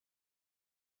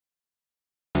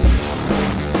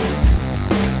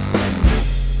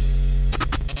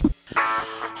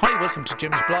welcome to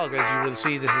Jim's blog. As you will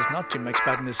see, this is not Jim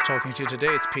McSpadden is talking to you today.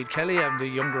 It's Pete Kelly. I'm the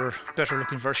younger, better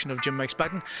looking version of Jim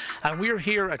McSpadden. And we're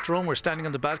here at Drom. We're standing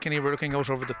on the balcony. We're looking out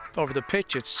over the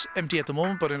pitch. It's empty at the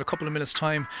moment, but in a couple of minutes'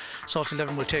 time, Salt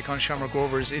 11 will take on Shamrock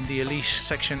Rovers in the elite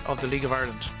section of the League of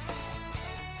Ireland.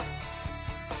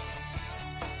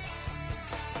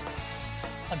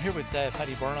 I'm here with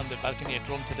Paddy Byrne on the balcony at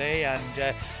Drom today,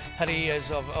 and Paddy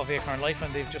is of Acorn Life,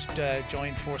 and they've just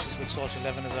joined forces with Salt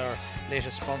 11 as our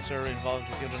latest sponsor, involved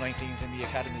with the under-19s in the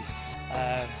academy.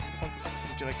 What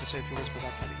would you like to say a few words about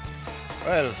that, Paddy?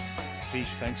 Well, Pete,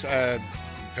 thanks.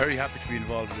 Very happy to be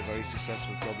involved with a very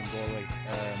successful club in Galway.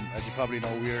 As you probably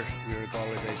know, we're a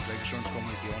Galway-based life insurance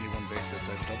company, the only one based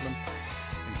outside of Dublin.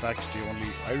 In fact, the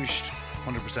only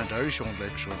 100% Irish-owned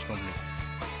life insurance company.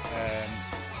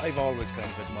 I've always kind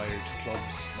of admired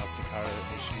clubs, Knocknacarra,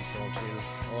 initially Salt Hill,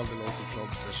 all the local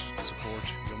clubs that support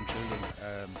young children.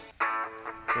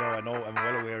 I'm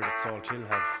well aware that Salt Hill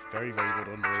have very, very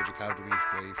good underage academy.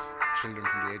 They've children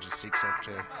from the age of 6 up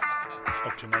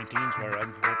to 19s, where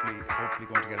I'm hopefully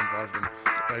going to get involved in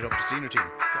right up to senior team.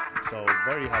 So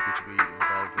very happy to be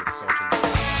involved with Salt Hill.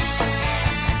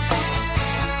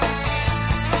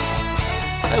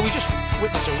 We just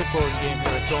witnessed a rip-roaring game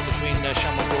here at Drom between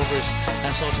Shamrock Rovers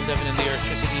and Salt 11 in the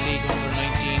Electricity League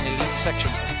under-19 elite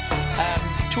section.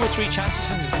 2 or 3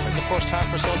 chances in the first half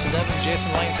for Salt 11.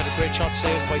 Jason Lyons had a great shot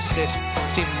saved by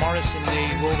Stephen Morris in the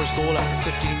Rovers goal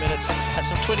after 15 minutes, and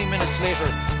some 20 minutes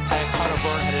later Conor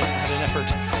Byrne had an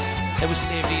effort. It was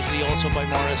saved easily also by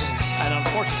Morris, and on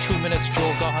 42 minutes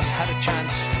Joe Gahan had a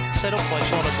chance set up by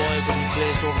Sean O'Boyle, but he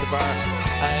blazed over the bar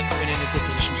and went in a good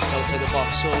position just outside the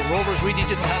box. So Rovers really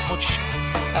didn't have much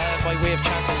by way of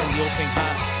chances in the opening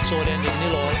half, so it ended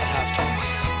 0-0 at half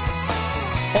time.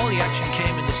 All the action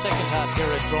came in the second half here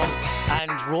at Drom,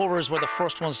 and Rovers were the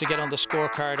first ones to get on the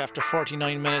scorecard after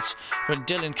 49 minutes when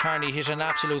Dylan Carney hit an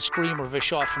absolute screamer of a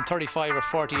shot from 35 or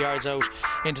 40 yards out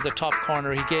into the top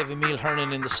corner. He gave Emil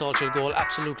Hernan in the Salt Hill goal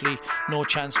absolutely no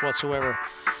chance whatsoever.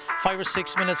 5 or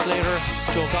 6 minutes later,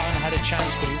 Joe Gahan had a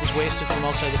chance, but he was wasted from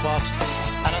outside the box.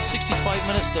 And on 65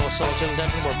 minutes though, Salt Hill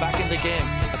 11 were back in the game.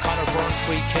 A Conor Byrne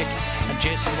free kick, and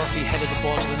Jason Murphy headed the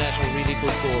ball to the net, a really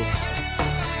good goal.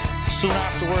 Soon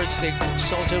afterwards,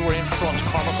 Salt Hill were in front.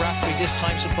 Cormac Raftery this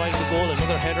time supplied the goal,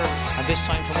 another header, and this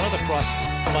time from another cross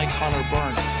by Conor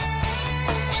Byrne.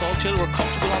 Salt Hill were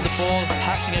comfortable on the ball,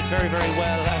 passing it very, very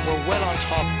well, and were well on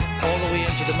top all the way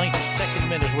into the 92nd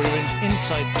minute. We were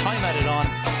inside, time added on,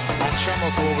 and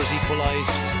Shamrock Rovers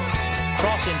equalised.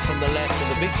 Cross in from the left,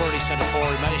 and the big burly centre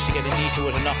forward managed to get a knee to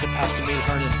it and knock it past Emil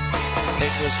Hernan.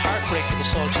 It was heartbreak for the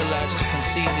Salt Hill lads to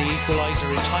concede the equaliser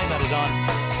in time added on,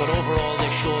 but overall they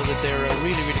show that they're a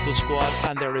really, really good squad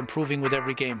and they're improving with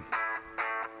every game.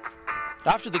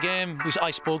 After the game,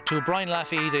 I spoke to Brian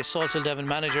Laffey, the Salt 11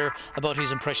 manager, about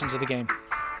his impressions of the game.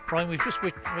 Brian, we've just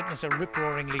witnessed a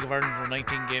rip-roaring League of Ireland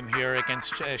under-19 game here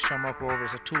against Shamrock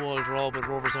Rovers, a 2-2 draw, but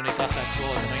Rovers only got that draw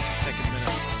in the 92nd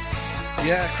minute.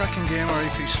 Yeah, cracking game,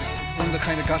 alright, Pete. One that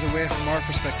kind of got away from our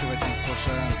perspective, I think. But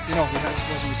I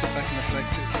suppose when we sit back and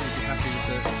reflect, we'd be happy with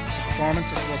the performance,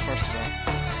 I suppose, first of all,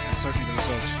 and certainly the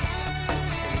result.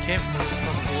 We came from a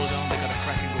goal down. They got a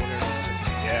cracking goal there in the second.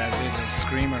 Yeah, they had a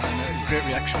screamer and a great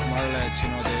reaction from our lads. They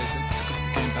took up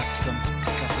the game back to them,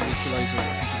 got their equaliser,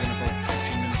 I think within about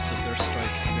 15 minutes of their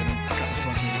strike, and then got in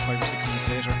front maybe 5 or 6 minutes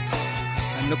later,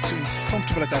 and looked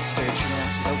comfortable at that stage,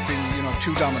 without being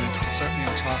too dominant, but certainly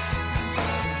on top.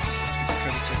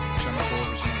 Credit to Shamrock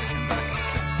Rovers, they came back and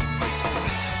kept them right.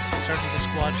 Certainly the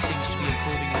squad seems to be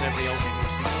improving with every outing.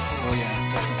 Oh yeah,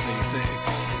 definitely.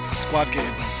 It's a squad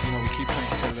game, as we keep trying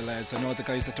to tell the lads. I know the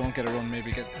guys that don't get a run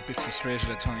maybe get a bit frustrated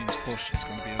at times, but it's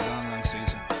going to be a long, long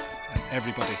season, and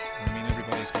everybody's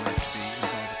going to have to be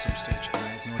involved at some stage.